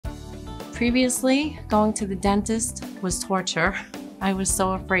Previously, going to the dentist was torture. I was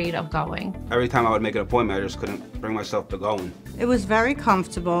so afraid of going. Every time I would make an appointment, I just couldn't bring myself to going. It was very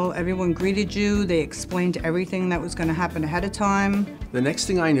comfortable. Everyone greeted you. They explained everything that was going to happen ahead of time. The next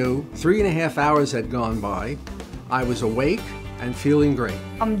thing I knew, 3.5 hours had gone by. I was awake and feeling great.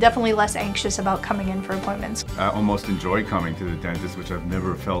 I'm definitely less anxious about coming in for appointments. I almost enjoy coming to the dentist, which I've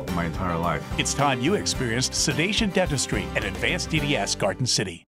never felt in my entire life. It's time you experienced Sedation Dentistry at Advanced DDS, Garden City.